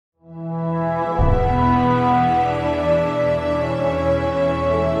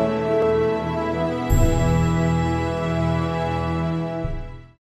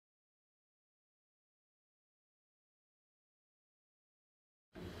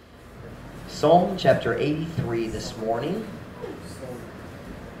Psalm chapter 83 this morning.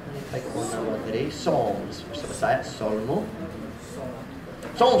 Psalms.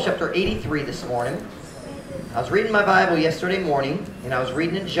 Psalm chapter 83 this morning. I was reading my Bible yesterday morning, and I was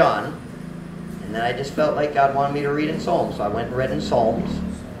reading in John, and then I just felt like God wanted me to read in Psalms, so I went and read in Psalms,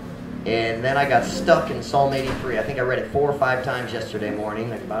 and then I got stuck in Psalm 83. I think I read it 4 or 5 times yesterday morning.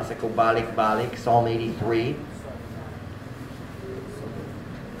 Nagbasa ko balik-balik, Psalm 83.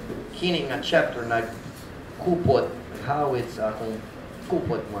 Kini nga chapter nagkupot, how it's akong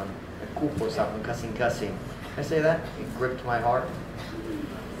kupot man. Nagkupot sa akong kasing-kasing. Can I say that? It gripped my heart.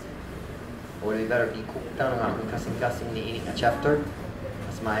 Or we better be kuputan ng akong kasing-kasing ni ini nga chapter.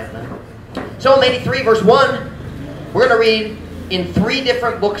 That's my na. Psalm 83 verse 1. We're going to read in 3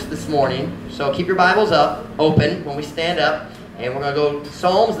 different books this morning. So keep your Bibles up, open when we stand up. And we're going to go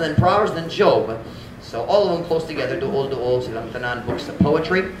Psalms, then Proverbs, then Job. So all of them close together. Duol silang tanan books of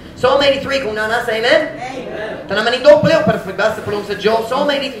poetry. Psalm 83, kung nasa, amen? Amen. Tanan manindog pala, para pagbasa pulong sa Job.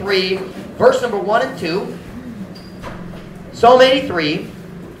 Psalm 83, verse number 1 and 2. Psalm 83,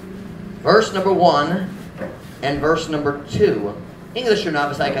 verse number 1 and verse number 2. English yun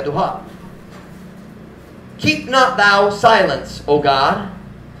na, basay kaduha. Keep not thou silence, O God.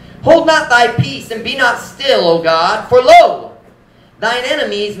 Hold not thy peace, and be not still, O God. For lo, thine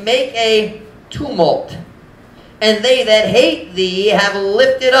enemies make a tumult, and they that hate thee have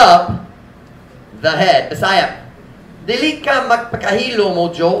lifted up the head. Bisaya. Dili ka magpakahilo mo,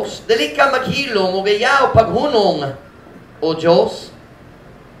 Diyos. Dili ka maghilo mo, gayaw paghunong, O Diyos.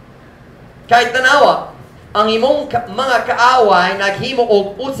 Kahit tanawa, ang imong mga kaaway naghimo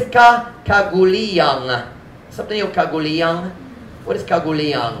og usa ka kaguliyang. Something yung kaguliyang. What is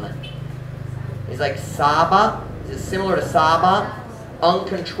kaguliyang? It's like saba. Is it similar to saba?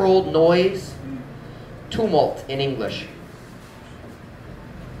 Uncontrolled noise. Tumult in English.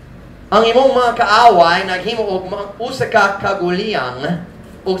 Ang imong mga kaaway naghimo og usa ka kaguliyang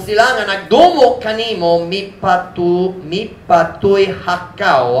ug sila nga nagdumok kanimo mipatoy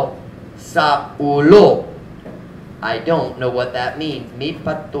hakaw sa ulo. I don't know what that means.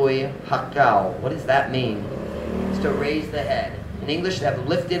 Mipatoy hakaw. What does that mean? It's to raise the head. In English, have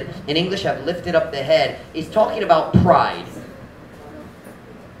lifted up the head. It's talking about pride.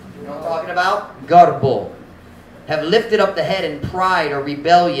 You know what I'm talking about? Garbo. Have lifted up the head in pride or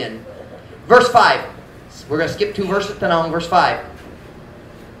rebellion. Verse 5. We're going to skip 2 verses to now. Verse 5.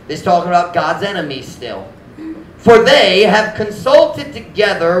 This is talking about God's enemies still. For they have consulted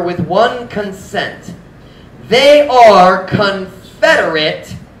together with one consent. They are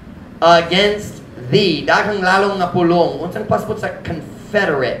confederate against thee. Daghang lalong nga pulong. Unsang passport sa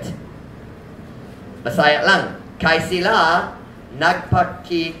confederate? Basaya lang. Kay sila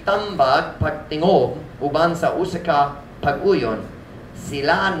nagpakitambag pagtingob uban sa usa ka pag-uyon,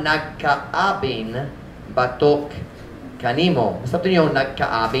 sila nagkaabin batok kanimo. Basta ito yung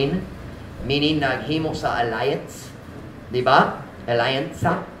nagkaabin, meaning naghimo sa alliance. Diba?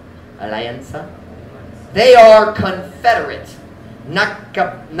 Allianza. They are confederate. What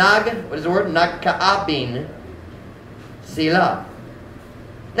is the word? Nagkaabin sila.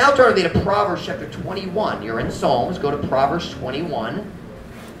 Now turn with me to Proverbs chapter 21. You're in Psalms. Go to Proverbs 21.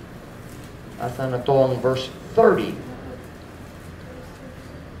 Asa na to ang verse 30.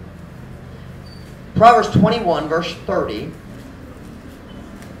 Proverbs 21, verse 30.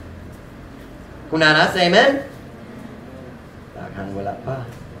 Kunana, say amen? Daghang wala pa.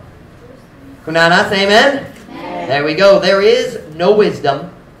 Kunana, say amen? Amen? There we go. There is no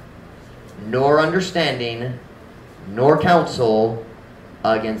wisdom, nor understanding, nor counsel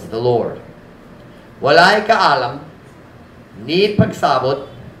against the Lord. Walay kaalam, ni pagsabot,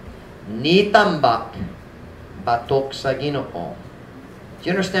 ni tambak, batok sa Ginoo. Do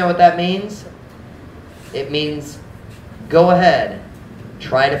you understand what that means? It means, go ahead,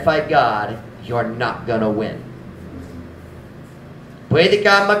 try to fight God, you're not gonna win. Pwede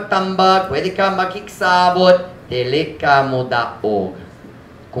ka magtambak, pwede ka makiksabot, dili ka mo daog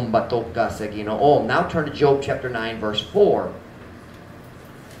kung batok ka sa Ginoo. Now turn to Job chapter 9, verse 4.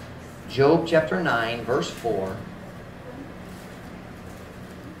 Job chapter 9, verse 4.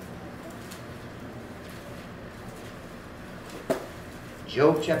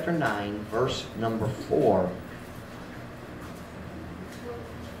 Job chapter 9, verse number 4.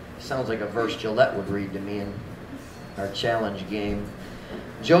 Sounds like a verse Gillette would read to me in our challenge game.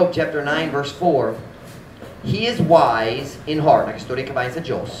 Job chapter 9, verse 4. He is wise in heart. Nakastorya kabayan sa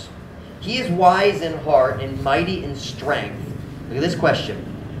Diyos. He is wise in heart and mighty in strength. Look at this question.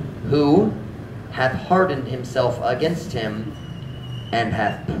 Who hath hardened himself against him and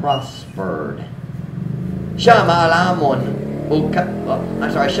hath prospered? Siya maalamon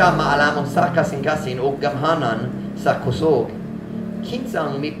siya maalamon sa kasing-kasing o gamhanan sa kusog.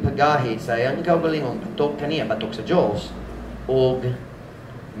 Kinsang mipagahid sa iyang kaugalingong batok kaniya, batok sa Diyos, og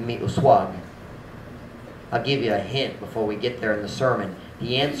miuswag. I'll give you a hint before we get there in the sermon.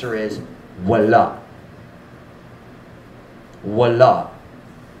 The answer is wala. Wala.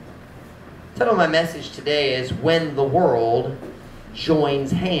 The title of my message today is When the World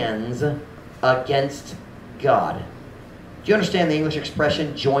Joins Hands Against God. Do you understand the English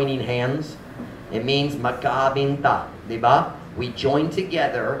expression, joining hands? It means magkaabinta, diba? We join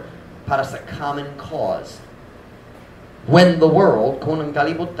together para sa common cause. When the world, kung ang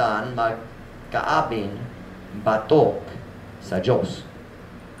kalibutan, magkaabin, batok sa Diyos.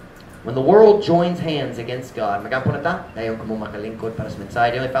 When the world joins hands against God, magampo na ta? Dayon ko mo makalingkod para sa mensahe.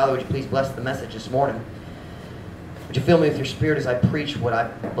 Heavenly Father, would you please bless the message this morning? Would you fill me with your Spirit as I preach what I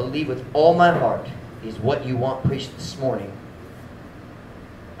believe with all my heart is what you want preached this morning.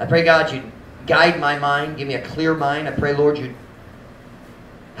 I pray, God, you'd guide my mind, give me a clear mind. I pray, Lord, you'd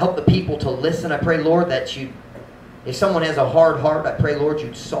help the people to listen. I pray, Lord, that you, if someone has a hard heart, I pray, Lord,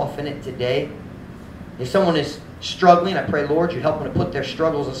 you'd soften it today. If someone is struggling, I pray, Lord, you'd help them to put their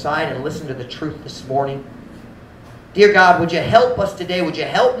struggles aside and listen to the truth this morning. Dear God, would you help us today? Would you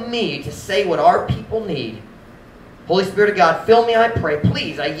help me to say what our people need? Holy Spirit of God, fill me, I pray.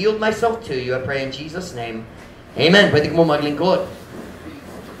 Please, I yield myself to you. I pray in Jesus' name. Amen. Pwede ko mo maglingkod.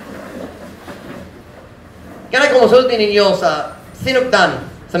 Kaya kung masulti ninyo sa sinugdan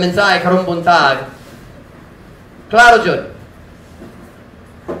sa mensahe karong buntag, klaro jud.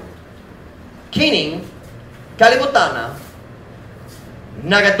 Kining kalibutana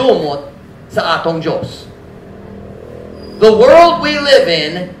nagadumot sa atong Diyos. The world we live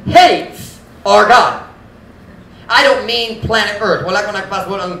in hates our God. I don't mean planet Earth. Wala ko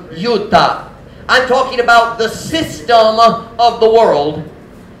nagpasbol ang yuta. I'm talking about the system of the world.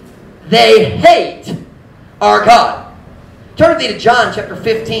 They hate our God. Turn with me to John chapter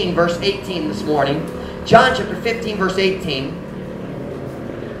 15, verse 18 this morning. John chapter 15, verse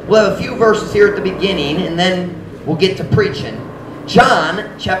 18. We'll have a few verses here at the beginning, and then we'll get to preaching.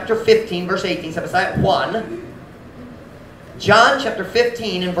 John chapter 15, verse 18. Sa Pasaya 1. John chapter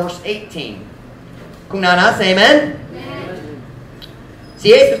 15 and verse 18. Kung nanas, amen? Amen. Si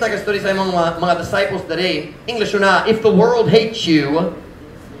Jesus nag-story sa mga disciples today. English na, if the world hates you,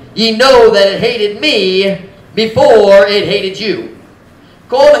 ye know that it hated me before it hated you.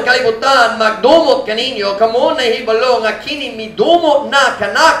 Kung ang kalibutan magdumot kaninyo, kamo na hibalo nga kini midumot na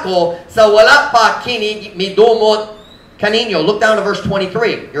kanako sa wala pa kini midumot kaninyo. Look down to verse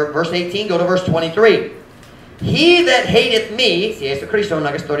 23. You're at verse 18, go to verse 23. He that hateth me, si Yesu Cristo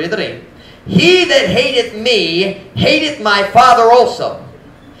nag-story diri. He that hateth me hateth my Father also.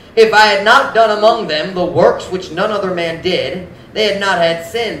 If I had not done among them the works which none other man did, they had not had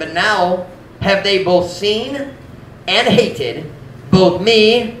sin. But now have they both seen and hated both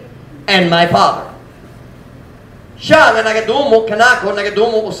me and my Father. Siya nga nagadumo kanako,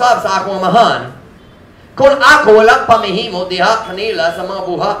 nagadumo usab sa akong amahan. Kung ako walang pamihimo diha kanila sa mga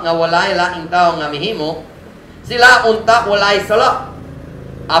buhat nga walay laing tao nga mihimo, sila unta walay sala.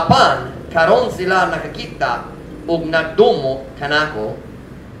 Apan karon sila nakakita ug nagdumo kanako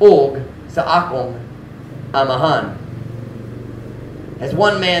ug sa akong amahan. As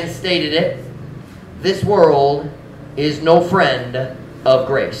one man stated it, this world is no friend of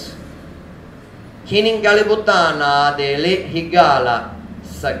grace. Kining kalibutan na dili higala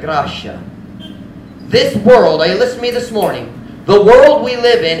sa grasya. This world, are you listening to me this morning? The world we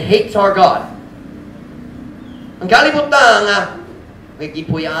live in hates our God. Ang kalibutan may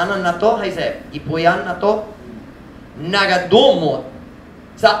gipuyanan na to, Haisep, gipuyan na to, nagadumot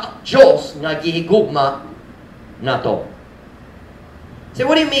sa Diyos nga gihigugma na to. Say,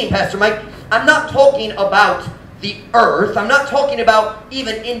 what do you mean, Pastor Mike? I'm not talking about the earth. I'm not talking about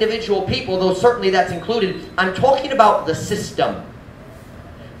even individual people, though certainly that's included. I'm talking about the system.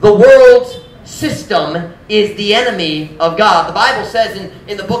 The world's system is the enemy of God. The Bible says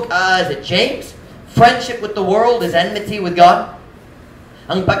in the book, is it James? Friendship with the world is enmity with God.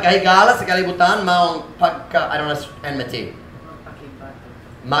 Ang pagkahigala sa kalibutan, maong I don't know, enmity.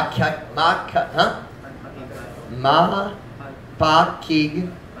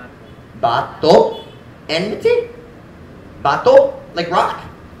 Bato? Enmity? Bato? Like rock?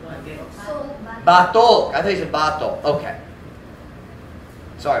 Bato. I thought you said bato. Okay.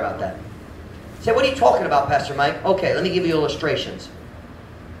 Sorry about that. Say, what are you talking about, Pastor Mike? Okay, let me give you illustrations.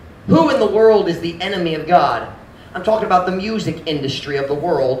 Who in the world is the enemy of God? I'm talking about the music industry of the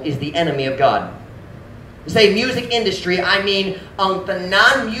world is the enemy of God. Say music industry, I mean ang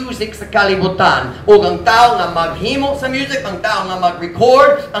tanan music sa kalibutan. O ang tao nga maghimo sa music, ang tao nga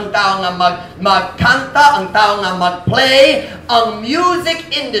mag-record, ang tao nga magkanta, ang tao nga mag-play. Ang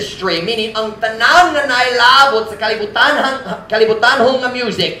music industry, meaning ang tanan nga nailabot sa kalibutan nga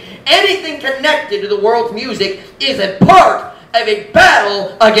music. Anything connected to the world's music is a part of a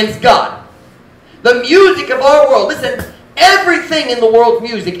battle against God. The music of our world, listen, everything in the world's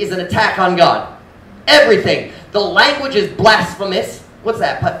music is an attack on God. Everything. The language is blasphemous. What's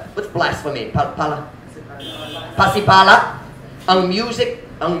that? What's blasphemy? Pasipala. Ang music,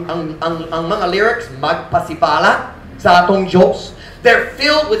 ang mga lyrics, magpasipala sa atong Diyos. They're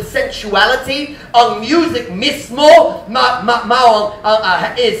filled with sensuality. Ang music mismo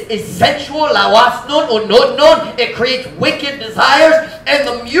is sensual, lawas nun, unod nun. It creates wicked desires. And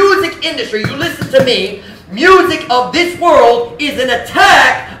the music industry, you listen to me, music of this world is an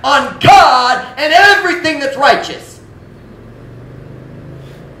attack on God and everything that's righteous.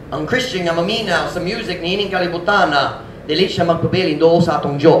 Ang Christian nga maminaw sa music ni ining kalibutan na dili siya magpabilin do sa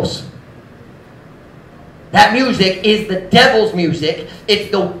atong Diyos. That music is the devil's music.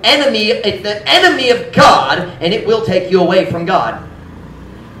 It's the enemy of God, and it will take you away from God.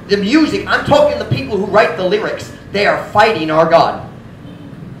 The music, I'm talking to the people who write the lyrics, they are fighting our God.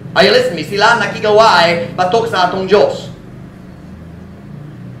 Are you listening to me? Sila nakigaway batok sa atong Diyos.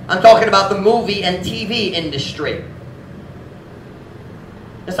 I'm talking about the movie and TV industry.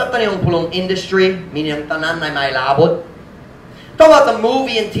 Nasabtan yung pulong industry, meaning ang tanan na may labot. Talk about the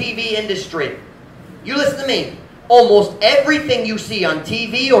movie and TV industry. You listen to me. Almost everything you see on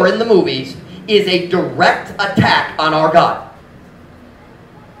TV or in the movies is a direct attack on our God.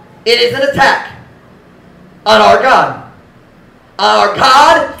 It is an attack on our God. On our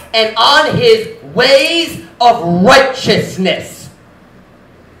God and on His ways of righteousness.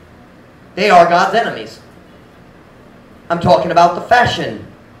 They are God's enemies. I'm talking about the fashion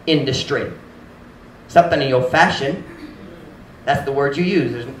industry. Something in your fashion, that's the word you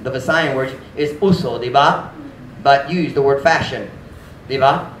use. The Visayan word is uso, diba? But you use the word fashion,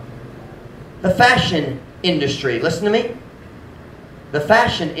 diba? The fashion industry, listen to me. The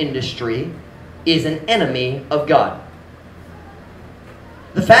fashion industry is an enemy of God.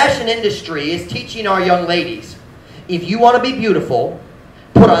 The fashion industry is teaching our young ladies, if you want to be beautiful,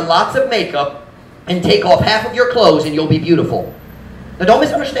 put on lots of makeup and take off half of your clothes and you'll be beautiful. Now don't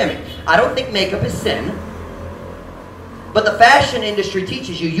misunderstand me. I don't think makeup is sin. But the fashion industry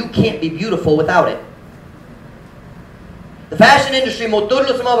teaches you can't be beautiful without it. The fashion industry mo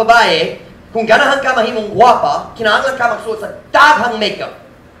tudlo sa mga babae, kung ganahan ka mahimong guwapa, kinahanglan ka magsuot sa daghang makeup.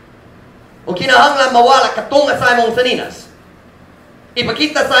 O kinahanglan mawala katunga sa imong saninas.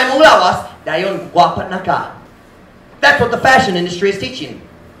 Ipakita sa imong lawas, dayon guwapa na ka. That's what the fashion industry is teaching.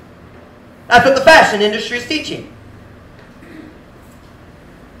 That's what the fashion industry is teaching.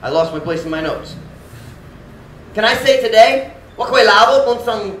 I lost my place in my notes. Can I say today, wakoy labo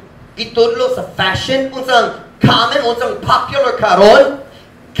unsang gitudlo sa fashion, unsang common, unsang popular karon,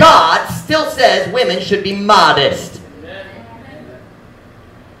 God still says women should be modest.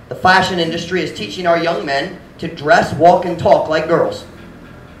 The fashion industry is teaching our young men to dress, walk, and talk like girls.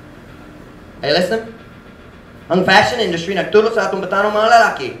 Are you listening? Ang fashion industry nagturo sa atong batanong mga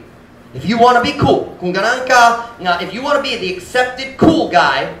lalaki. If you want to be cool, kung ganan ka, if you want to be the accepted cool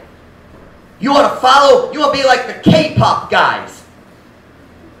guy, you want to be like the K-pop guys.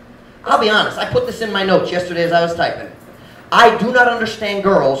 I'll be honest, I put this in my notes yesterday as I was typing. I do not understand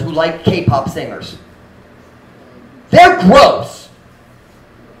girls who like K-pop singers. They're gross.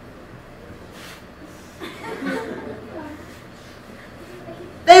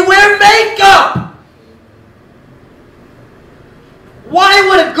 They wear makeup. Why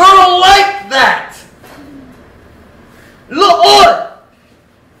would a girl like that? Lord.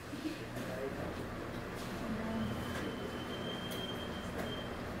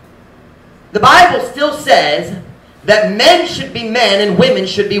 The Bible still says that men should be men and women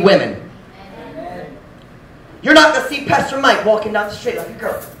should be women. You're not going to see Pastor Mike walking down the street like a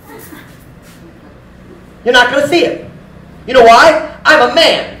girl. You're not going to see it. You know why? I'm a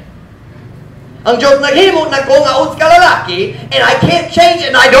man. Ang Diyos naghimo na ko nga us ka lalaki, and I can't change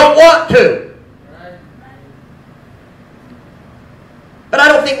it and I don't want to. But I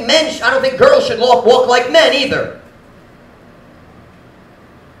don't think girls should walk like men either.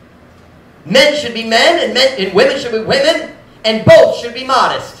 Men should be men and women should be women, and both should be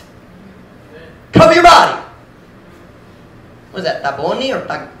modest. Cover your body. What is that? Taboni or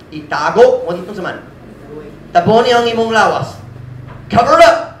itago? What is it? Taboni ang imong lawas. Cover it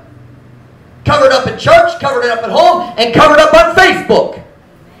up. Covered up in church, covered it up at home, and covered up on Facebook.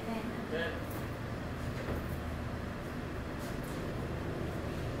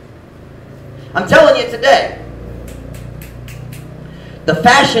 I'm telling you today, the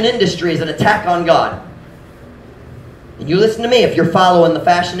fashion industry is an attack on God. And you listen to me, if you're following the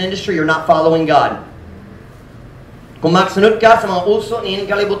fashion industry, you're not following God. Kung magsunod ka sa mga uso ni ining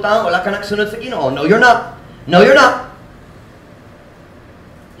kalibutan, wala ka nagsunod sa Ginoo. No, you're not. No, you're not.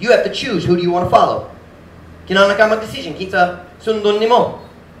 You have to choose who do you want to follow. Kinahanglan ka mag-decision, kinsa sundon nimo.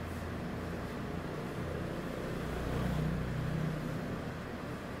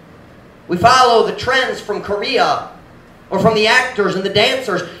 We follow the trends from Korea or from the actors and the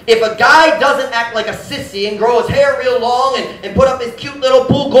dancers. If a guy doesn't act like a sissy and grow his hair real long and put up his cute little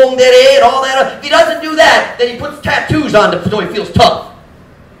pugong dere and all that, if he doesn't do that, then he puts tattoos on so he feels tough.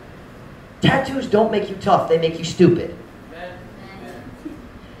 Tattoos don't make you tough, they make you stupid.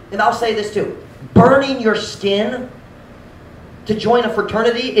 And I'll say this too. Burning your skin to join a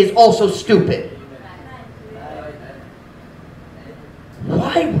fraternity is also stupid.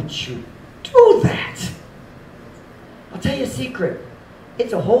 Why would you do that? I'll tell you a secret.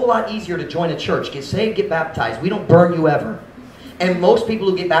 It's a whole lot easier to join a church, get saved, get baptized. We don't burn you ever. And most people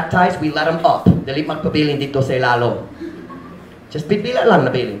who get baptized, we let them up. Dali magpabiling dito sa ilalom. Just pipila lang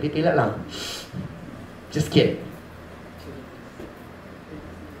na biling, pipila lang. Just kidding.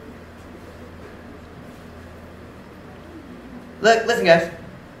 Look, listen guys.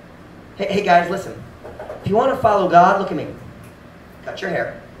 Hey guys, listen. If you want to follow God, look at me. Cut your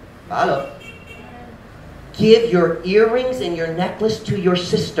hair. Follow. Give your earrings and your necklace to your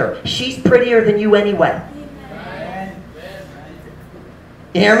sister. She's prettier than you anyway.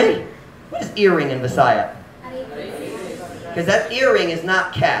 You hear me? What is earring in Messiah? Because that earring is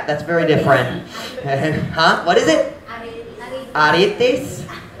not cat. That's very different. Huh? What is it? Aritis?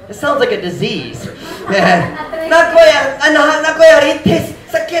 It sounds like a disease. Nakoy aritis.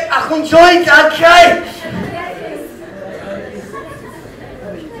 Sakit akong joint. Okay.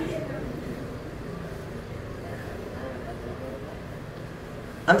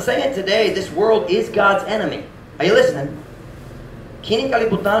 I'm saying today, this world is God's enemy. Are you listening? Kining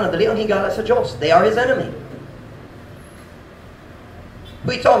kalibutan na dali ang higala sa Diyos. They are His enemy.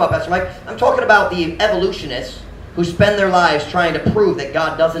 Who are you talking about, Pastor Mike? I'm talking about the evolutionists who spend their lives trying to prove that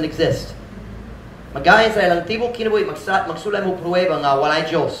God doesn't exist. Magayon sa ilang tibo kinabuhi magsulay mo pruweba nga walay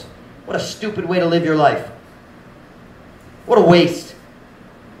Diyos. What a stupid way to live your life. What a waste.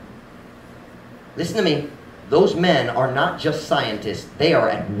 Listen to me. Those men are not just scientists. They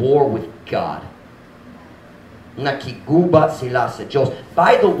are at war with God. Nakiguba sila sa Diyos.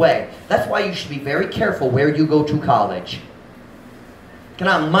 By the way, that's why you should be very careful where you go to college.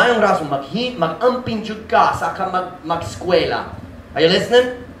 Kana mayong rason mag-amping jud ka sa ka mag-eskwela. Are you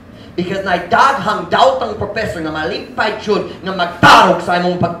listening? Because na daghang dautang professor nga malipay jud nga magtarog sa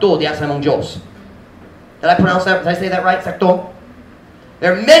imong pagtuo diya sa imong Diyos. Did I pronounce that? Did I say that right? Sakto?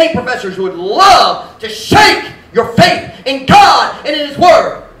 There are many professors who would love to shake your faith in God and in His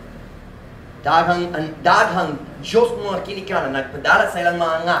Word. Daghang Diyos mga kinikanan nagpadala sa ilang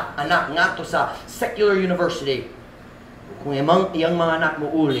mga anak ngadto sa secular university. Kung iyang mga anak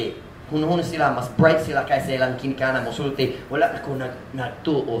mo uli, hunahuna sila, mas bright sila kaysa ilang kinikanan mo sulti, wala ako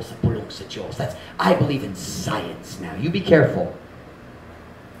nagtuo sa pulong sa Diyos. I believe in science now. You be careful.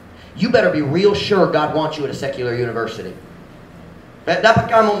 You better be real sure God wants you at a secular university. Dapat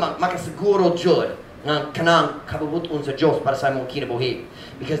ka mo makasiguro jud ng kanang kabubuton sa Diyos para sa imong kinabuhi.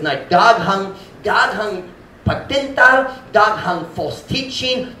 Because na daghang pagtintal, daghang false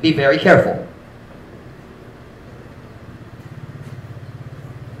teaching, be very careful.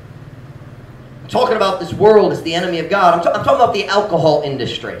 I'm talking about this world as the enemy of God. I'm talking about the alcohol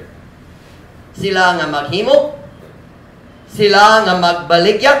industry. Sila nga maghimo, sila nga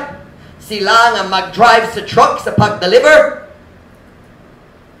magbaligya, sila nga mag-drive sa truck sa pag-deliver.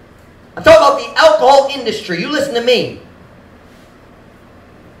 I'm talking about the alcohol industry. You listen to me.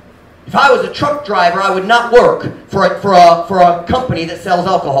 If I was a truck driver, I would not work for a company that sells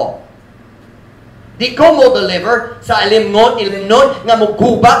alcohol. Di ko mo deliver sa ilimnon nga mo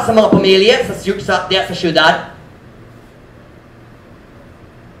guba sa mga pamilya sa syudad.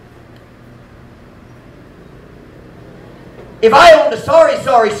 If I owned a sorry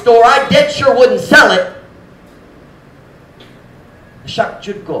store, I dead sure wouldn't sell it. Shock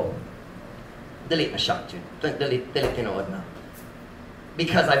jud ko. Delete my shock jud. Delete tinood na.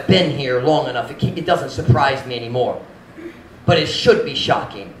 Because I've been here long enough, it doesn't surprise me anymore. But it should be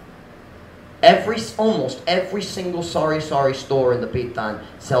shocking. Almost every single sorry store in the Pitan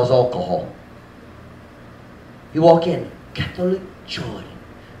sells alcohol. You walk in, Catholic John,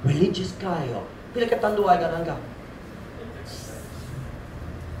 religious kayo. Pila ka tanduay gananga.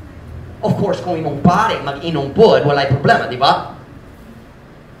 Of course, kung imong pare mag-inom pod, walay problema, di ba?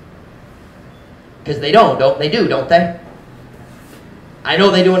 Because they don't. They do, don't they? I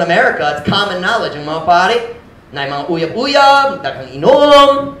know they do in America. It's common knowledge. Ang mga pari, na mga uyab-uyab, daghang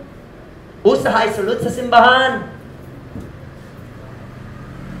inom, usahay salud sa simbahan.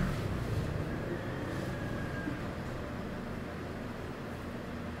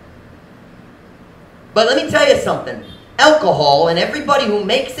 But let me tell you something. Alcohol, and everybody who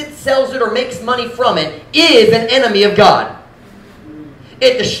makes it, sells it, or makes money from it, is an enemy of God.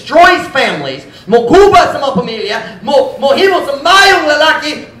 It destroys families. Mo guba sa mga pamilya, mo himo sa mayong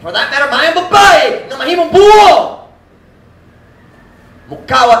lalaki, for that matter, mayong babae, na mahimong buo. Mo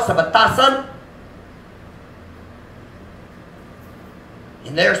kawat sa batasan.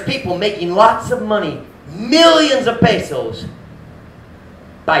 And there's people making lots of money, millions of pesos,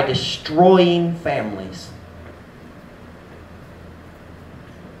 by destroying families.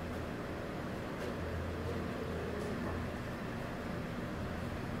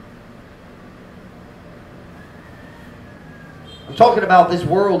 I'm talking about this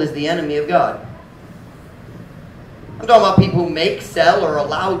world is the enemy of God. I'm talking about people who make, sell, or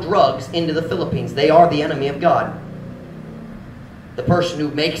allow drugs into the Philippines. They are the enemy of God. The person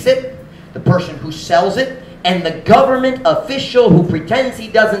who makes it, the person who sells it, and the government official who pretends he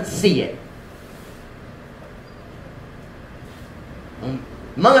doesn't see it.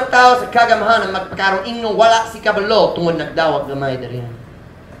 Mga tao sa kagamahan magpakarong ingno wala si kabalo tungod nagdawag gamay diri.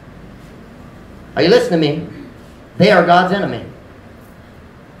 Are you listening to me? They are God's enemy.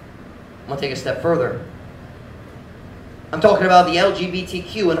 I'm going to take a step further. I'm talking about the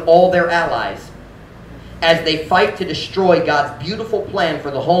LGBTQ and all their allies as they fight to destroy God's beautiful plan for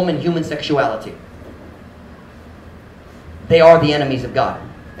the home and human sexuality. They are the enemies of God.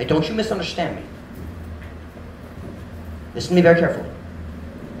 Hey, don't you misunderstand me. Listen to me very carefully.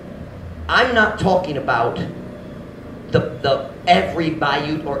 I'm not talking about the every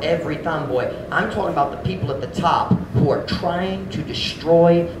bayut or every tomboy. I'm talking about the people at the top who are trying to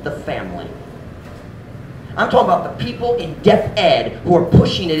destroy the family. I'm talking about the people in deaf ed who are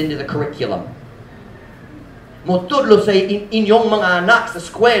pushing it into the curriculum. Motudlo sa inyong mga anak sa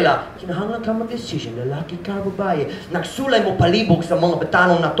eskwela, kinahanglan ka mag-decision, lalaki ka, babae. Nagsulay mo palibog sa mga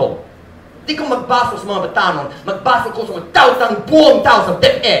batanon na to. Di ko magbaso sa mga batanon, magbaso ko sa mga tao-tang buong tao sa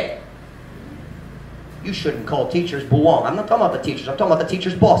deaf ed. You shouldn't call teachers buwang. I'm not talking about the teachers. I'm talking about the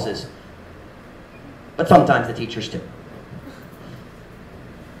teachers' bosses. But sometimes the teachers too.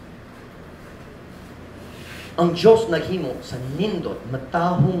 Ang Diyos naghimo sa nindot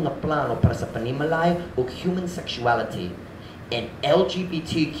matahong nga plano para sa panimalay o human sexuality. And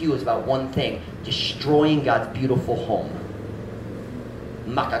LGBTQ is about one thing, destroying God's beautiful home.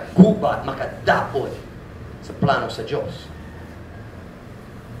 Makagubat, makadapod sa plano sa Diyos.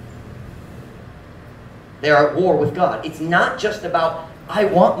 They are at war with God. It's not just about, I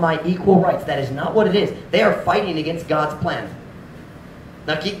want my equal rights. That is not what it is. They are fighting against God's plan.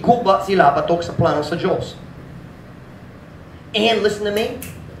 Nakigubat sila patok sa plano sa Diyos. And listen to me,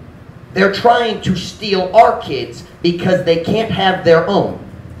 they're trying to steal our kids because they can't have their own.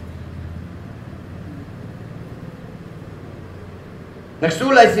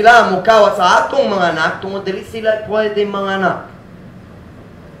 Nagsulay sila mukawat sa atong mga anak tungod dili sila pwede mga anak.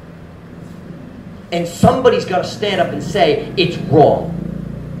 And somebody's got to stand up and say, it's wrong.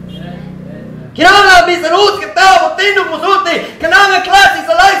 Kinahanglan bisan us ka tao tindog mo sulti kanang klase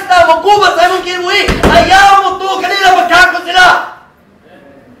sa lifestyle mo gubat sa imong kinuwi ayaw mo to kanila magkako sila.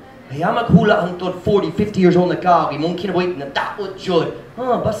 Ayaw maghula ang tod 40, 50 years old na ka imong kinuwi na daot jud.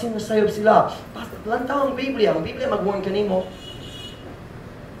 Basin na sayob sila. Basta lantaw ang Biblia mag-warn kanimo.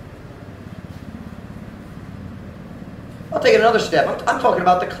 I'll take it another step. I'm talking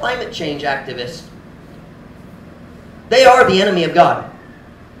about the climate change activists. They are the enemy of God.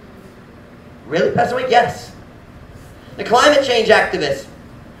 Really, Pastor Mike? Yes. The climate change activists,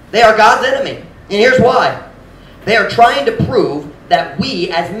 they are God's enemy. And here's why. They are trying to prove that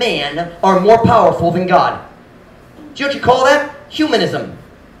we as man are more powerful than God. Do you know what you call that? Humanism.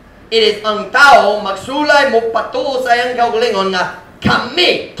 It is ang tao magsulay mo pato sa iyang kaugalingon nga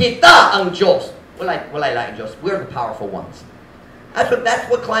kami, kita ang Diyos. Walay like Diyos. We're the powerful ones. That's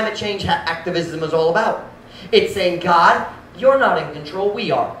what climate change activism is all about. It's saying, God, you're not in control, we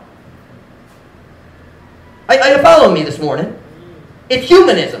are. Are you following me this morning? It's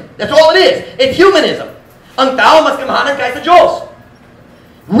humanism. That's all it is. It's humanism. Ang tao mas kamahanan kaysa Diyos.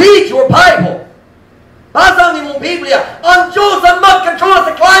 Read your Bible. Basa ang imong Biblia. Ang Diyos ang mag-control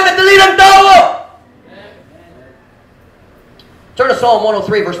sa climate, dili ng tao. Turn to Psalm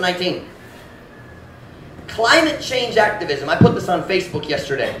 103, verse 19. Climate change activism. I put this on Facebook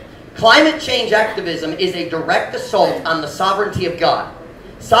yesterday. Climate change activism is a direct assault on the sovereignty of God.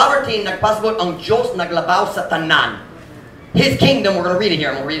 Sovereignty, nagpasabot ang Diyos naglabaw sa tanan. His kingdom, we're going to read it here.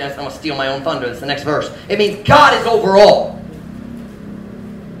 I'm going to read it. I'm going to steal my own thunder. It's the next verse. It means God is over all.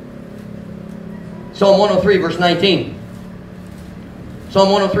 Psalm 103, verse 19.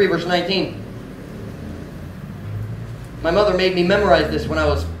 Psalm 103, verse 19. My mother made me memorize this when I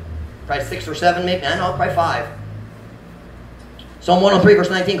was probably 6 or 7, maybe. I know, probably 5. Psalm 103, verse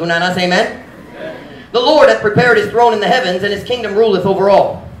 19. Kung nana say amen? The Lord hath prepared his throne in the heavens, and his kingdom ruleth over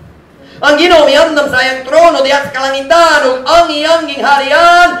all. Ang Ginoo miandam sa iyang trono dihat sa kalangitan, ug ang iyang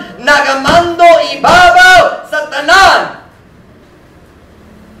gingharian nagamando ibabaw sa tanan.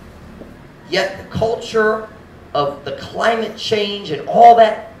 Yet the culture of the climate change and all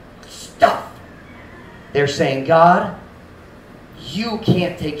that stuff, they're saying, God, you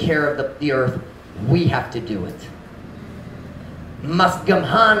can't take care of the earth. We have to do it. Mas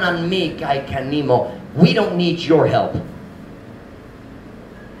gamhanan mi kay kanimo. We don't need your help.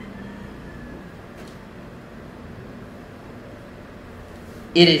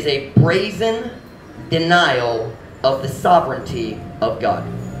 It is a brazen denial of the sovereignty of God.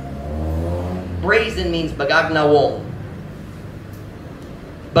 Brazen means bagagnawong.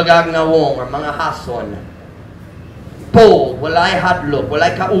 Bagagnawong or mga hason. Bold, walay hadlok,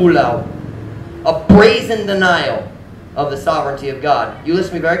 walay kaulaw. A brazen denial of the sovereignty of God. You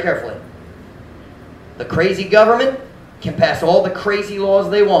listen to me very carefully. The crazy government can pass all the crazy laws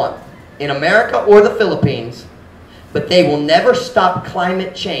they want in America or the Philippines, but they will never stop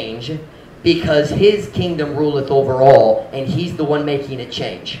climate change because his kingdom ruleth over all, and he's the one making it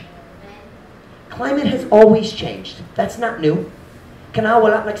change. Climate has always changed. That's not new. Kana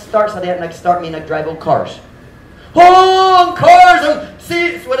wala nag-start sa diyan nag-start me nag-drive on cars. Oh, cars!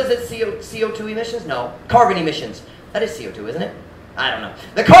 What is it? CO2 emissions? No. Carbon emissions. That is CO2, isn't it? I don't know.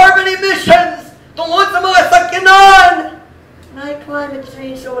 The carbon emissions! Tungod sa mga sakyanan! Na climate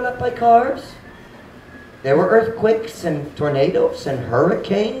change, so wala pa cars. There were earthquakes and tornadoes and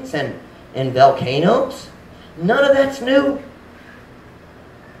hurricanes and volcanoes. None of that's new.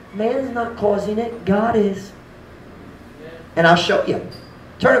 Man's not causing it. God is. And I'll show you.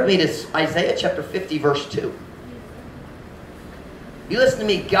 Turn with me to Isaiah chapter 50, verse 2. You listen to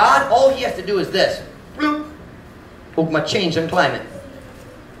me. God, all he has to do is this. Ugma change in climate.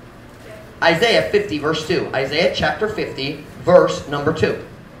 Isaiah 50, verse 2. Isaiah chapter 50, verse number 2.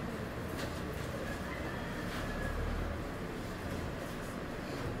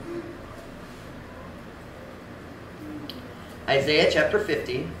 Isaiah chapter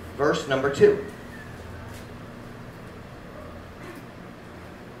 50, verse number 2.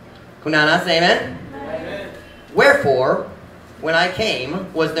 Kunana, say amen? Amen. Wherefore, when I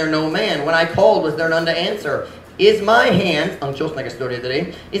came, was there no man? When I called, was there none to answer? Is my hand, ang Diyos nag-istorya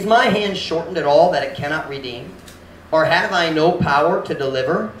today, is my hand shortened at all that it cannot redeem? Or have I no power to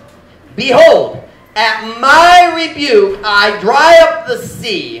deliver? Behold, at my rebuke I dry up the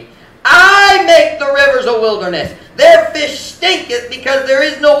sea. I make the rivers a wilderness. Their fish stinketh because there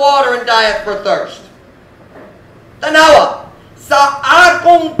is no water and dieth for thirst. Tanawa, sa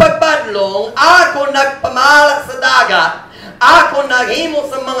akong pagpadlong, ako nagpamala sa dagat, ako naghimo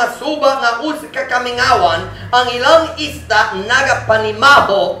sa mga suba nga usa ka kamingawan, ang ilang isda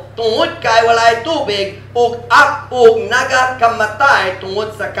nagapanimaho tungod kay walay tubig, ug nagakamatay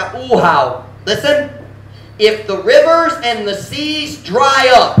tungod sa kauhaw. Listen, if the rivers and the seas dry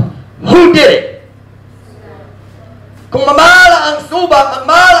up, who did it? Kung mamala ang suba,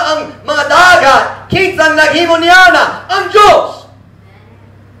 mamala ang mga dagat, kinsang naghimo niyana, ang Diyos.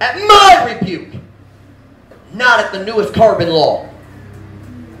 At my rebuke, not at the newest carbon law.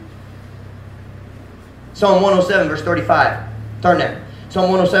 Psalm 107, verse 35. Turn there. Psalm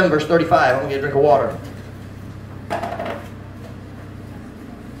 107, verse 35. I'm going to get a drink of water.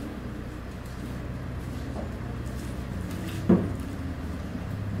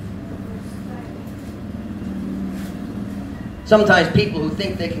 Sometimes people who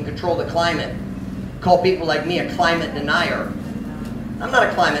think they can control the climate call people like me a climate denier. I'm not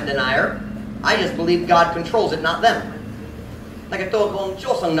a climate denier. I just believe God controls it, not them. Nagatuo ko ang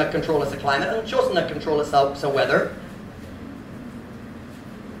Diyos ang nag-control sa climate. Ang Diyos ang nag-control sa weather.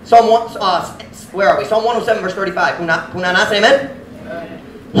 Where are we? Psalm 107, verse 35. Kung nasa, amen?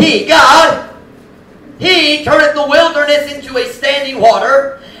 He, God, He turneth the wilderness into a standing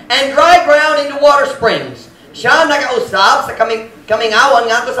water and dry ground into water springs. Siya nagausap sa kamingawan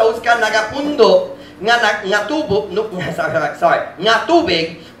nga to sa uskan nagapundo nga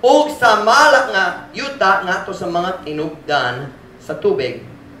tubig ug sa malak nga yuta nga to sa mga tinubdan sa tubig.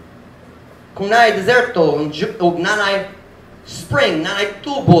 Kung naay deserto ug nanay spring, nanay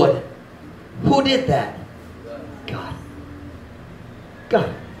tubod, who did that? God.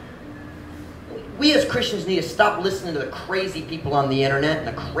 God. We as Christians need to stop listening to the crazy people on the internet and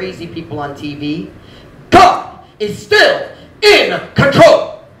the crazy people on TV. God is still in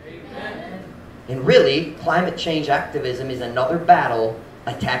control. Amen. And really, climate change activism is another battle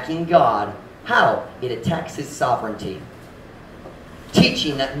attacking God. How? It attacks His sovereignty.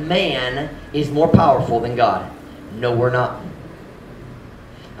 Teaching that man is more powerful than God. No, we're not.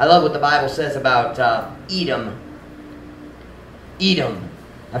 I love what the Bible says about Edom. Edom.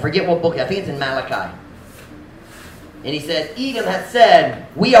 I forget what book. I think it's in Malachi. And he says, Edom has said,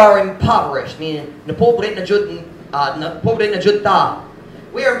 we are impoverished. Meaning, we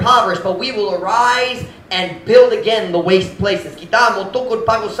are impoverished, but we will arise and build again the waste places. Kita mo tukod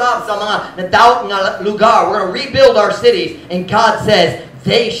pag-usab sa mga nadaot nga lugar. We're going to rebuild our cities. And God says,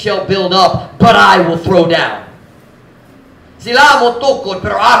 they shall build up, but I will throw down. Sila mo tukod,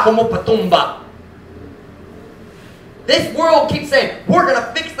 pero ako mo patumba. This world keeps saying, we're going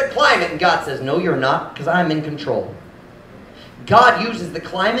to fix the climate. And God says, no, you're not, because I'm in control. God uses the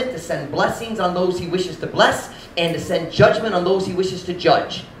climate to send blessings on those He wishes to bless and to send judgment on those He wishes to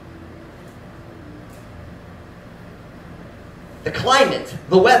judge. The climate,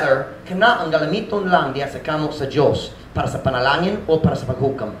 the weather, kana ang galamiton lang diya sa kamot sa Diyos para sa panalangin o para sa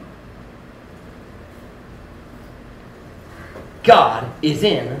paghukam. God is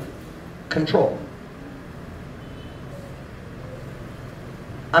in control.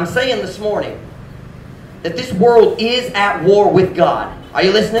 I'm saying this morning that this world is at war with God. Are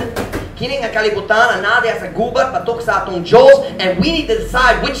you listening? Kini nga kalibutan na nadiya sa gubat patok sa atong Diyos, and we need to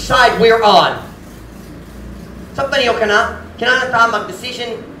decide which side we're on. Sabta niyo kana? Kinahanglan ta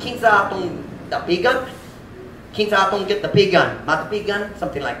mag-decision kinsa atong dapigan, kinsa atong get dapigan, matapigan,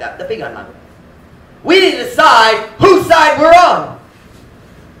 something like that. Dapigan man. We need to decide whose side we're on.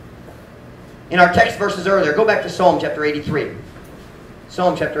 In our text verses earlier, go back to Psalm chapter 83.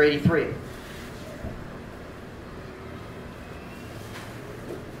 Psalm chapter 83.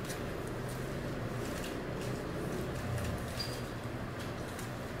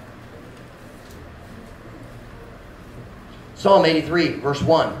 Psalm 83, verse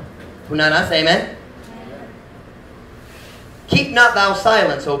 1. Hunana, say amen. Keep not thou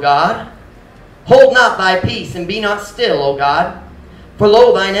silence, O God. Hold not thy peace, and be not still, O God. For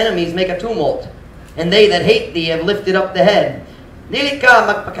lo, thine enemies make a tumult, and they that hate thee have lifted up the head. Dili ka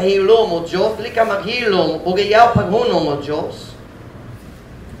magpakahilo mo, Diyos. Dili ka maghilo o gayaw paghuno mo, Diyos.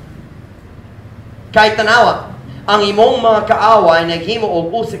 Kay tanawa, ang imong mga kaaway naghimo og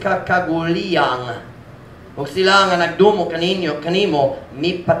usa ka kaguliyang. Og sila nga nagdumo kanimo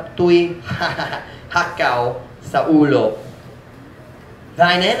mipatoy hakaw sa ulo.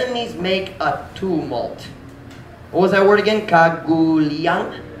 Thine enemies make a tumult. What was that word again?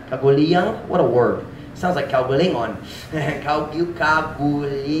 Kaguliyang? Kaguliyang? What a word. Sounds like kaugulingon.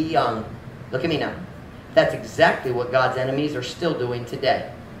 Kaguliyang. Look at me now. That's exactly what God's enemies are still doing today.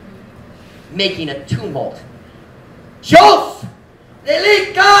 Making a tumult. Diyos! Dili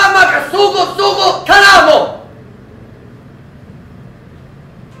ka magkasugo-sugo kanamo!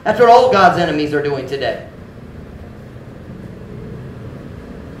 That's what all God's enemies are doing today.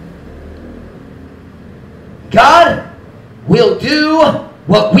 God will do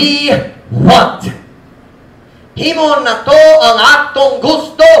what we want. Himon na to ang atong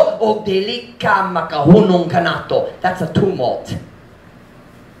gusto o dili ka makahunong kanato. That's a tumult.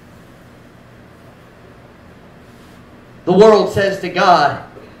 The world says to God,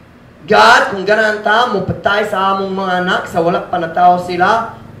 God, kung ganaan ta, mo patay sa among mga anak, sa wala pa na tao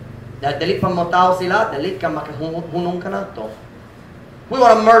sila, dali pa mo tao sila, dali ka makahunong kanato. We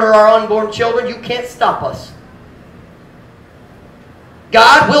want to murder our unborn children. You can't stop us.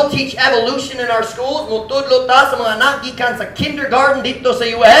 God will teach evolution in our schools. Mutudlo ta sa mga anak gikan sa kindergarten dito sa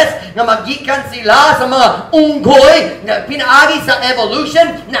US nga magikan sila sa mga unggoy na pinaagi sa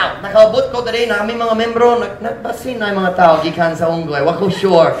evolution. Now, nakaabot ko dali na aming mga membro nagbasin na mga tao gikan sa unggoy. Wako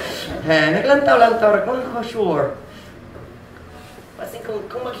sure. Naglantaw-lantaw ko wako sure. Basin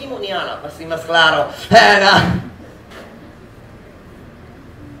kung maghimo niya na, basin mas klaro.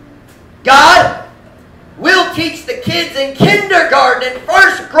 God will teach the kids in kindergarten, in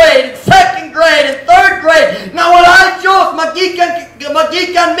first grade, in second grade, in third grade. Now wala Diyos,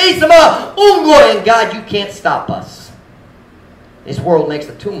 magikan me sa mga unggoy. And God, you can't stop us. This world makes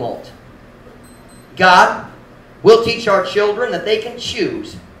a tumult. God will teach our children that they can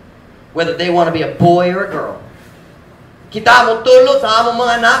choose whether they want to be a boy or a girl. Kita mo tulo sa among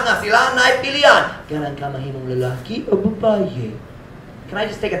mga anak nga sila na pilian. Ganang ka mahimong lalaki o babae. Can I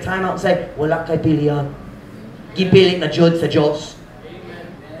just take a time out and say, wala kay pilian? Gipilit na jud sa Diyos.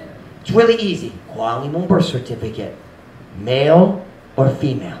 It's really easy. Kuha ang imong birth certificate. Male or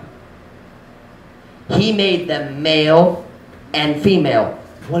female. He made them male and female.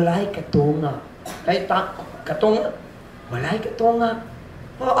 Walay katunga. Katunga? Walay katunga.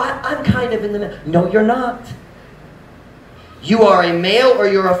 Well, I'm kind of in the middle. No, you're not. You are a male or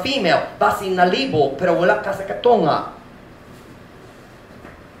you're a female. Basi nalibo, pero wala ka sa katunga.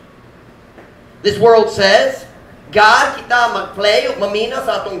 This world says, God, kita mag-play o mamina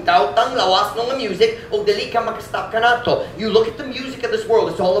sa atong dautang lawas ng music o dili ka mag-stop ka nato. You look at the music of this world,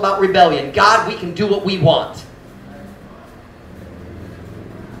 it's all about rebellion. God, we can do what we want.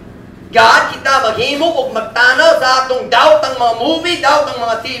 God, kita maghimo o magtanaw sa atong dautang mga movie, dautang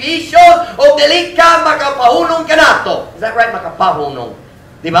mga TV shows o dili ka makapahunong ka nato. Is that right? Makapahunong.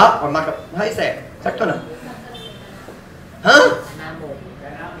 Diba? Or how you say it? Sakto na. Huh?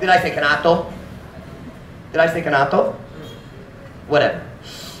 Did I say kanato? Did I say kanato? Whatever.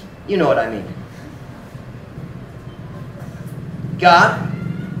 You know what I mean. God,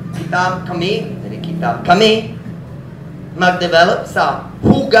 kami, mag-develop sa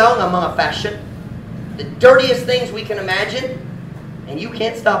hugaw ng mga fashion, the dirtiest things we can imagine, and you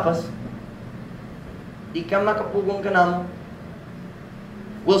can't stop us. Di ka makapugong ka namo.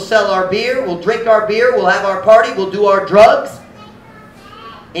 We'll sell our beer, we'll drink our beer, we'll have our party, we'll do our drugs,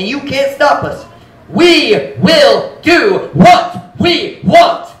 and you can't stop us. We will do what we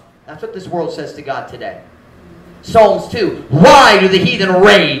want. That's what this world says to God today. Psalms 2. Why do the heathen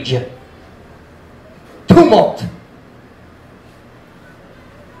rage? Tumult.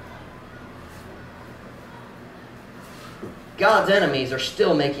 God's enemies are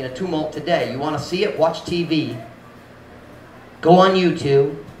still making a tumult today. You want to see it? Watch TV. Go on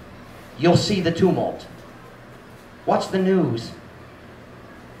YouTube. You'll see the tumult. Watch the news.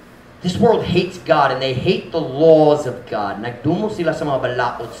 This world hates God and they hate the laws of God. Nagdumo sila sa mga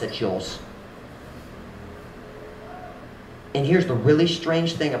balaod sa Diyos. And here's the really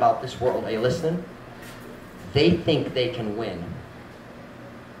strange thing about this world. Are you listening? They think they can win.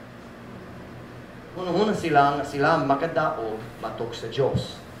 Una-una sila makadaog matok sa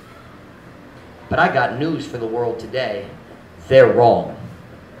Diyos. But I got news for the world today. They're wrong.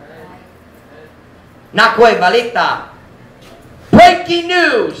 Nakoy balita. Breaking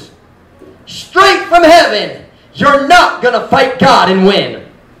news. Straight from heaven. You're not going to fight God and win.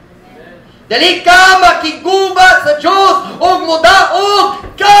 Dali ka makiguba sa Diyos o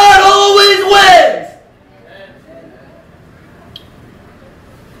mudaog. God always wins.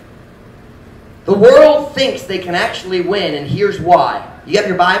 The world thinks they can actually win, and here's why. You have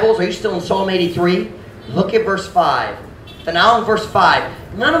your Bibles? Are you still in Psalm 83? Look at verse 5. Tanaw ang verse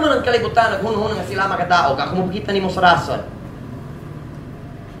 5. Nga naman ang kalibutan, naghunhun nga sila makadaog. Ako mapakita ni mo sa rason.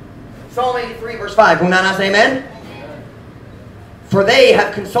 Psalm 83 verse 5. Kung nanasa, amen? For they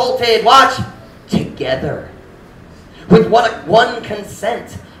have consulted, watch, together. With one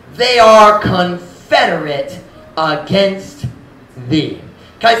consent. They are confederate against thee.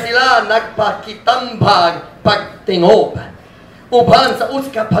 Kay sila nagpakitambag pagtingob. Uban sa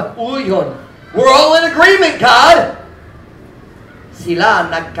uska pag-uyon. We're all in agreement, God. Sila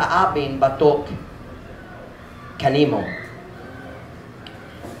nagkaabing batok kanimo.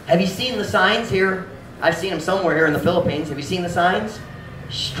 Have you seen the signs here? I've seen them somewhere here in the Philippines. Have you seen the signs?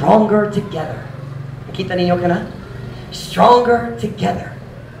 Stronger together. Nakita ninyo ka na? Stronger together.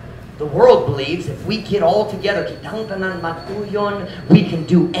 The world believes if we get all together, kitang tanan matuyon, we can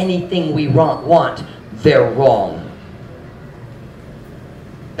do anything we want. They're wrong.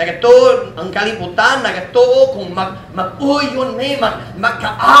 Nagatuon ang kalibutan, nagatuo kung mag-uyon me,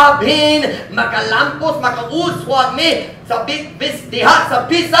 magkaabin, magkalampos, magkauswag me, sa diha sa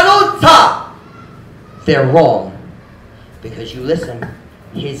bisanunsa. They're wrong. Because you listen,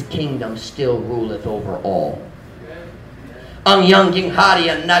 His kingdom still ruleth over all. Ang yangging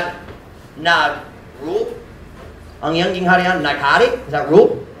harian nag-rule? Ang yangging harian naghari? Is that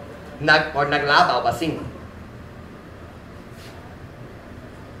rule? Or naglabaw, basing?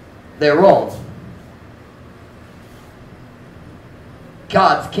 They're wrong.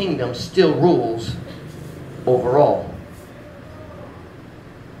 God's kingdom still rules over all.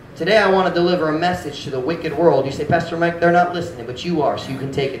 Today I want to deliver a message to the wicked world. You say, Pastor Mike, they're not listening, but you are, so you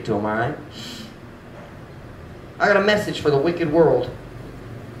can take it to them, all right? I got a message for the wicked world.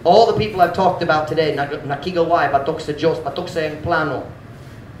 All the people I've talked about today, nakigaway, batok sa Diyos, batok sa iyang plano.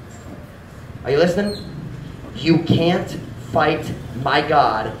 Are you listening? You can't fight my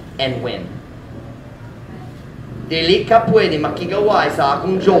God and win. Dili ka pwede makigaway sa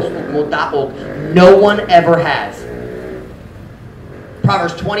akong Diyos ug modaog. No one ever has.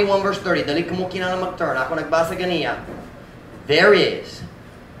 Proverbs 21 verse 30. Dali ka mo kinahanglan mag-turn. Ako nagbasa ganiya. There is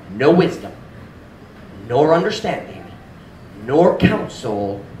no wisdom, nor understanding, nor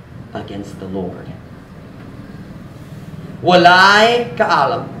counsel against the Lord. Walay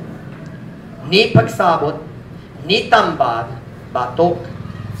kaalam, ni pagsabot, ni tambag, batok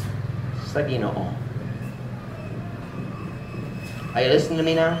sa Ginoo. Are you listening to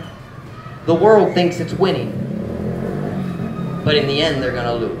me now? The world thinks it's winning, but in the end, they're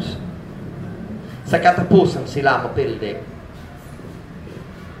gonna lose. Sa katapusan, sila mapildi.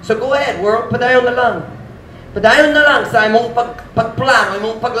 So go ahead, world, padayon na lang. Padayon na lang sa imong pagplano,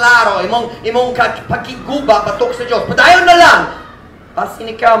 imong paglaro, imong pagkiguba, patok sa Diyos. Padayon na lang. Basin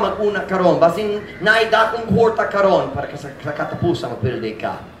ikaw mag-una karon, basin naidakong kwarta karon, para sa katapusan, mapildi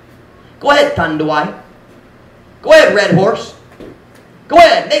ka. Go ahead, Tanduay. Go ahead, Red Horse. Go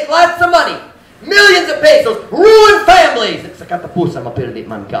ahead, make lots of money. Millions of pesos, ruin families. Sa katapusan, mapildi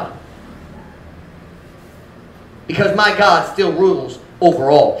man ka. Because my God still rules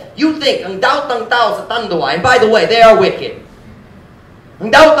over all. You think, ang daot ng tao sa Tanduay, and by the way, they are wicked. Ang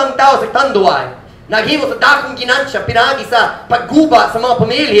daot ng tao sa Tanduay, naghimo sa dakong ginansya, pinagi sa pagguba sa mga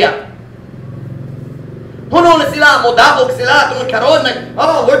pamilya. Puno na sila, modaog sila, tungkol karon,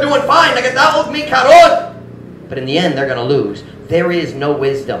 oh, we're doing fine, nagadaog mi karon. But in the end, they're going to lose. There is no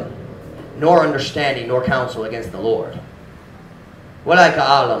wisdom, nor understanding, nor counsel against the Lord. Walay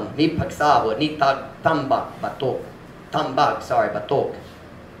kaalam, ni pagsabot, ni tambag, batok. Batok.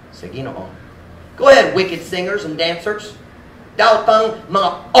 Sa Ginoo. Go ahead, wicked singers and dancers. Daotang mga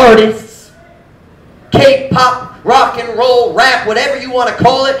artists. K-pop, rock and roll, rap, whatever you want to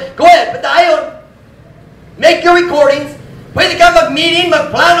call it. Go ahead, padayon. Make your recordings. Pwede ka mag-meeting,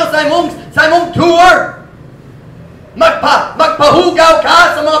 magplano sa imong tour. Magpahugaw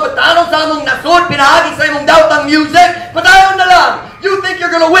ka sa mga batanong sa imong nasod, pinahagi sa imong daotang music. Padayon na lang. You think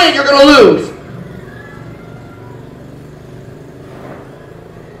you're going to win, you're going to lose.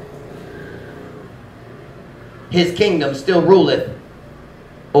 His kingdom still ruleth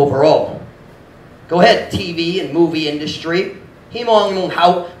over all. Go ahead, TV and movie industry. Himo ang imong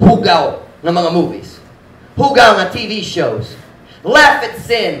hugaw ng mga movies. Hugaw ng TV shows. Laugh at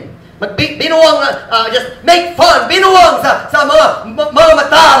sin. Binuwang just make fun. Binuwang sa mga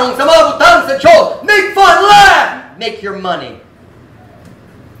matarong, sa mga butang sa Diyos. Make fun, laugh. Make your money.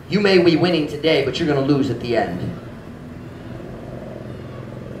 You may be winning today, but you're going to lose at the end.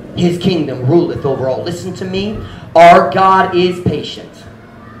 His kingdom ruleth over all. Listen to me. Our God is patient.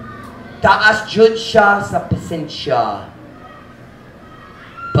 Taas jud siya sa pasensya,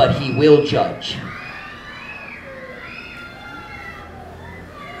 but He will judge.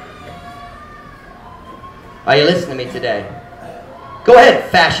 Are you listening to me today? Go ahead,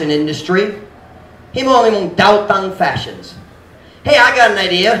 fashion industry. Himo ang imong daotang fashions. Hey, I got an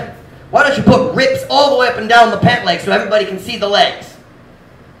idea. Why don't you put rips all the way up and down the pant leg so everybody can see the legs?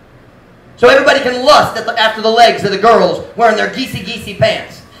 So everybody can lust after the legs of the girls wearing their geesy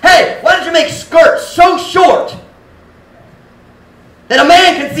pants. Hey, why don't you make skirts so short that a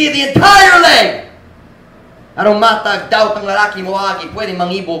man can see the entire leg? Anong matag daotang lalaki moagi pwede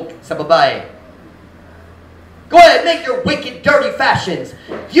mangibog sa babae. Go ahead, make your wicked, dirty fashions.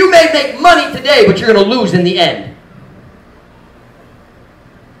 You may make money today, but you're going to lose in the end.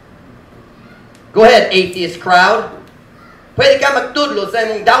 Go ahead, atheist crowd. Pwede ka magtudlo sa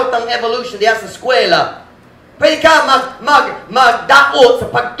imong daotang evolution diya sa eskwela. Pwede ka magdaot sa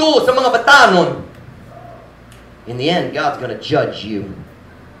pagtuo sa mga batanon. In the end, God's going to judge you.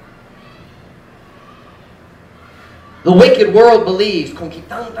 The wicked world believes, kung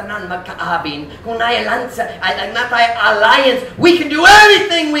kitang tanan magkaabin, kung natay alliance, we can do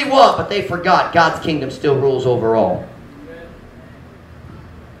anything we want. But they forgot God's kingdom still rules over all.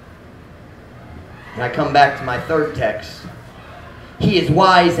 And I come back to my third text. He is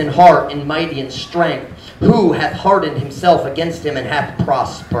wise in heart and mighty in strength. Who hath hardened himself against him and hath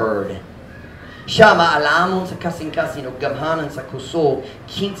prospered? Siya maalamon sa kasing-kasing o gamhanan sa kusog,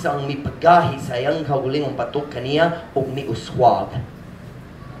 kinsa ang mipagahi sa iyang kaugalingong patok kaniya o miuswag.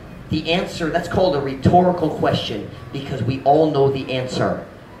 The answer, that's called a rhetorical question, because we all know the answer.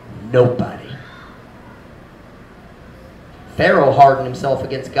 Nobody. Pharaoh hardened himself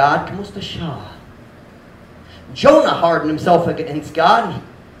against God. Kamusta siya? Jonah hardened himself against God.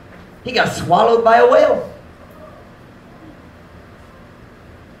 He got swallowed by a whale.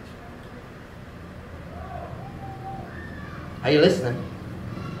 Are you listening?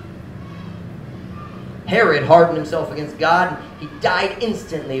 Herod hardened himself against God. He died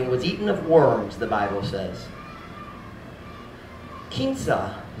instantly and was eaten of worms, the Bible says.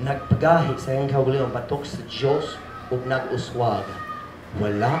 Kinsa nagpagahi sa iyang kaugalingong patok sa Diyos ug nag-uswag.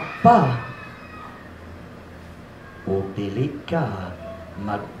 Wala pa. O dili ka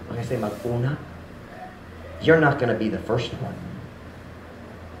mag-una. you're not going to be the first one.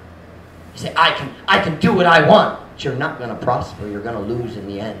 You say, I can do what I want. But you're not going to prosper. You're going to lose in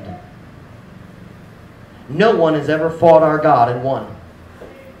the end. No one has ever fought our God and won.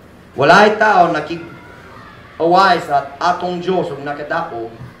 Walay tao nakig-away sa atong Diyos ug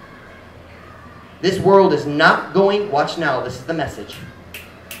nakadaog. This world is not going, watch now, this is the message.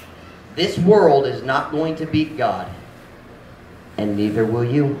 This world is not going to beat God. And neither will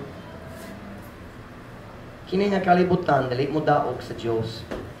you. Kini nga kalibutan, dili mo daog sa Diyos.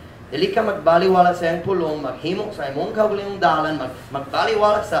 Dili ka magbaliwala sa iyang pulong, maghimok sa imong kaugalingong dalan,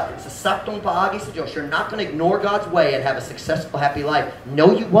 magbaliwala sa saktong paagi sa Diyos. You're not going to ignore God's way and have a successful, happy life.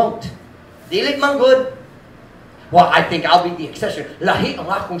 No, you won't. Dili man good. Well, I think I'll be the exception. Lahi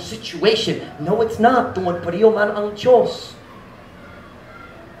ang akong situation. No, it's not. Tungod pariyo man ang Diyos.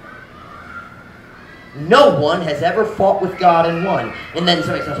 No one has ever fought with God and won. And then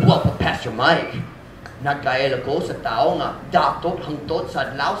somebody says, well, but Pastor Mike, nagkaila ko sa tao nga datot hangtot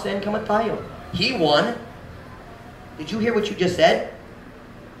sa adlaw sa kamatayon. He won. Did you hear what you just said?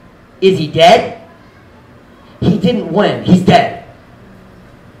 Is he dead? He didn't win. He's dead.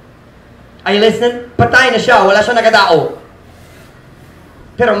 Are you listening? Patay na siya. Wala siya nakadaog.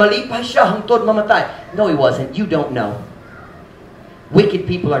 Pero malipay siya hangtod mamatay. No, he wasn't. You don't know. Wicked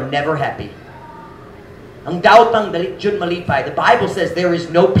people are never happy. Ang daotang dali jud malipay. The Bible says there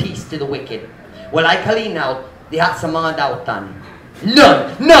is no peace to the wicked. Walay kalinaw diha sa mga daotan.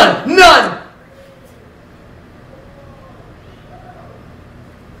 None! None! None!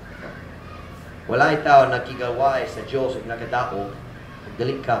 Walay tao nakigaway sa Diyos ug nakadaog.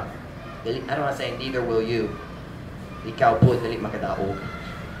 Dili ka. Dili, I don't want to say neither will you. Ikaw po dili makadaog.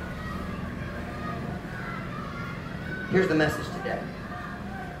 Here's the message today.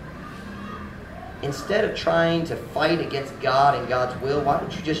 Instead of trying to fight against God and God's will, why don't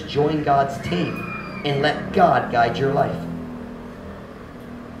you just join God's team and let God guide your life?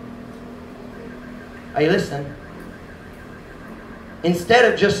 Are you listening? Instead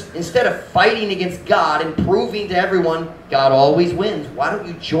of fighting against God and proving to everyone God always wins, why don't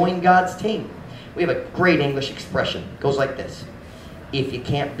you join God's team? We have a great English expression. It goes like this. If you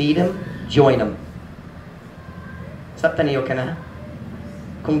can't beat him, join him. Sabta niyo ka na?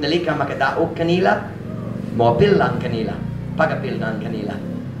 Kung dali ka makadaog kanila, moapil lang kanila. Pagapil lang kanila.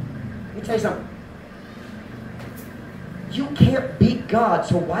 Let me tell you something. You can't beat God,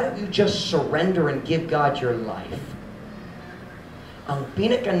 so why don't you just surrender and give God your life? Ang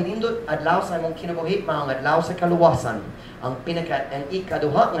pinaka-nindot adlaw sa imong kinabuhi, mga adlaw sa kaluwasan. Ang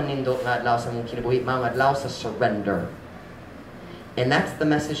ikaduha nga nindot nga adlaw sa imong kinabuhi, mga adlaw sa surrender. And that's the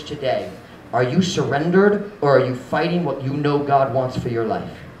message today. Are you surrendered or are you fighting what you know God wants for your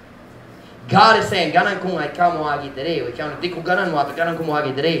life? God is saying, ganan ko nga ikaw mo agi dere, o ikaw di ko ganan mo, at ganan ko mo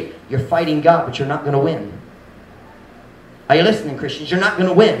agi dere. You're fighting God, but you're not going to win. Are you listening, Christians? You're not going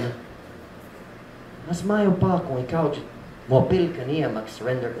to win. Mas mayo pa kung ikaw mo apil ka niya,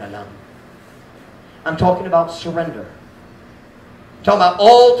 mag-surrender na lang. I'm talking about surrender. I'm talking about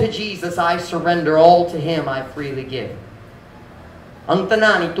all to Jesus I surrender, all to Him I freely give. Ang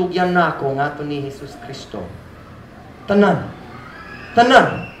tanan, itugyan na ako nga ito ni Jesus Kristo. Tanan.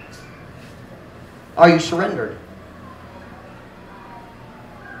 Tanan. Are you surrendered?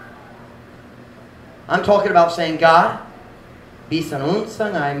 I'm talking about saying, God, bisan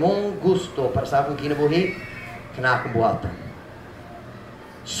unsa nga imong gusto para sa akong kinabuhi, kana akong buhatan.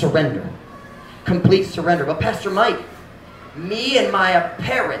 Surrender. Complete surrender. But Pastor Mike, me and my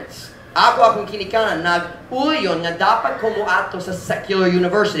parents, ako akong kinikanan, nag-uyon nga dapat ko muato sa secular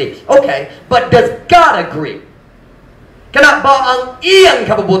university. Okay, but does God agree? Kana ba ang iyang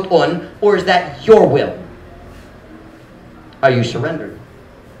kabubuton, or is that your will? Are you surrendered?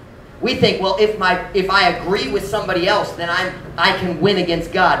 We think, well, if I agree with somebody else, then I can win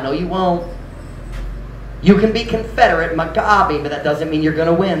against God. No, you won't. You can be Confederate, magkaabi, but that doesn't mean you're going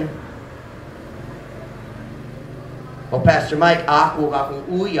to win. Well, Pastor Mike, ako akong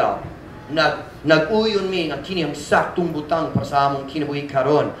uyaw. Nag-uyon mi nga kini ang saktong butang para sa among kinabuhi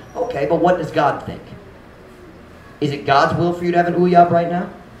karon. Okay, but what does God think? Is it God's will for you to have an uyab right now?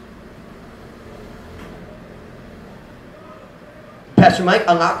 Pastor Mike,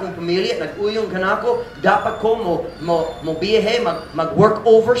 ang akong pamilya, nag-uyong kanako, dapat ko mo biyahe, mag-work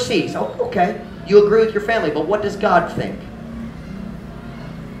overseas. Okay, you agree with your family, but what does God think?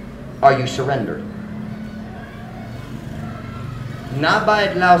 Are you surrendered?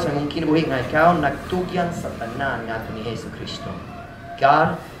 Nabayad lao sa mong kinabuhi nga ikaw, nagtugyan sa tanan nga ito ni Jesus Kristo.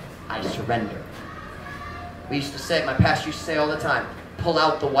 God, I surrender. We used to say, my pastor used to say all the time, pull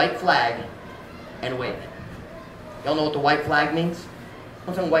out the white flag and wave it. Y'all know what the white flag means?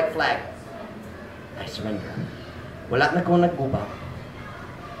 What's a white flag? I surrender. Wala na ko nagguba.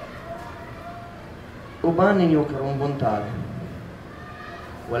 Uban ninyo karong buntag.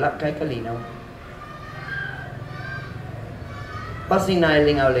 Wala kay kalinaw. Pasing na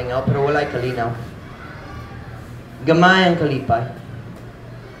lingaw-lingaw pero wala'y kalinaw. Gamay ang kalipay.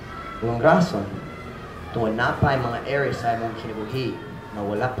 Ang rason, tungod napay mga areas sa imong kinabuhi na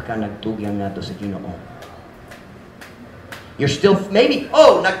wala pa ka nagtugyang nato sa Ginoo. You're still, maybe,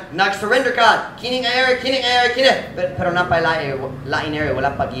 nag-surrender ka. Kining area. Pero napay lain area,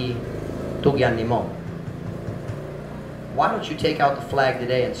 wala pagi tugyan ni mo. Why don't you take out the flag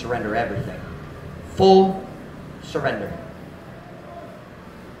today and surrender everything? Full surrender.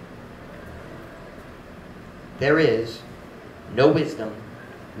 There is no wisdom,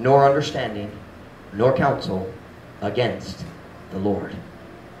 nor understanding, nor counsel against the Lord.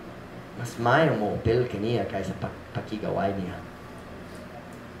 Mas mayo mo bil kaniya kaysa pakigaway niya.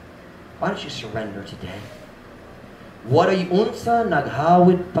 Why don't you surrender today? What are you, unsa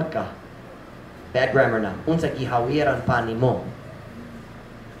naghawid pa ka? Bad grammar na. Unsa gihawiran pa ni mo?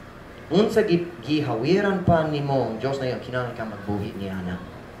 Unsa gihawiran pa ni mo? Ang Diyos na yun, kinahanglan ka magbuhi niya na.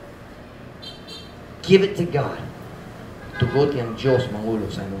 Give it to God. Tugot yung Diyos mangulo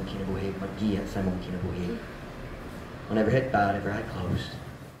sa imong kinabuhi, maggiya sa imong kinabuhi. Whenever head bowed, every eye closed.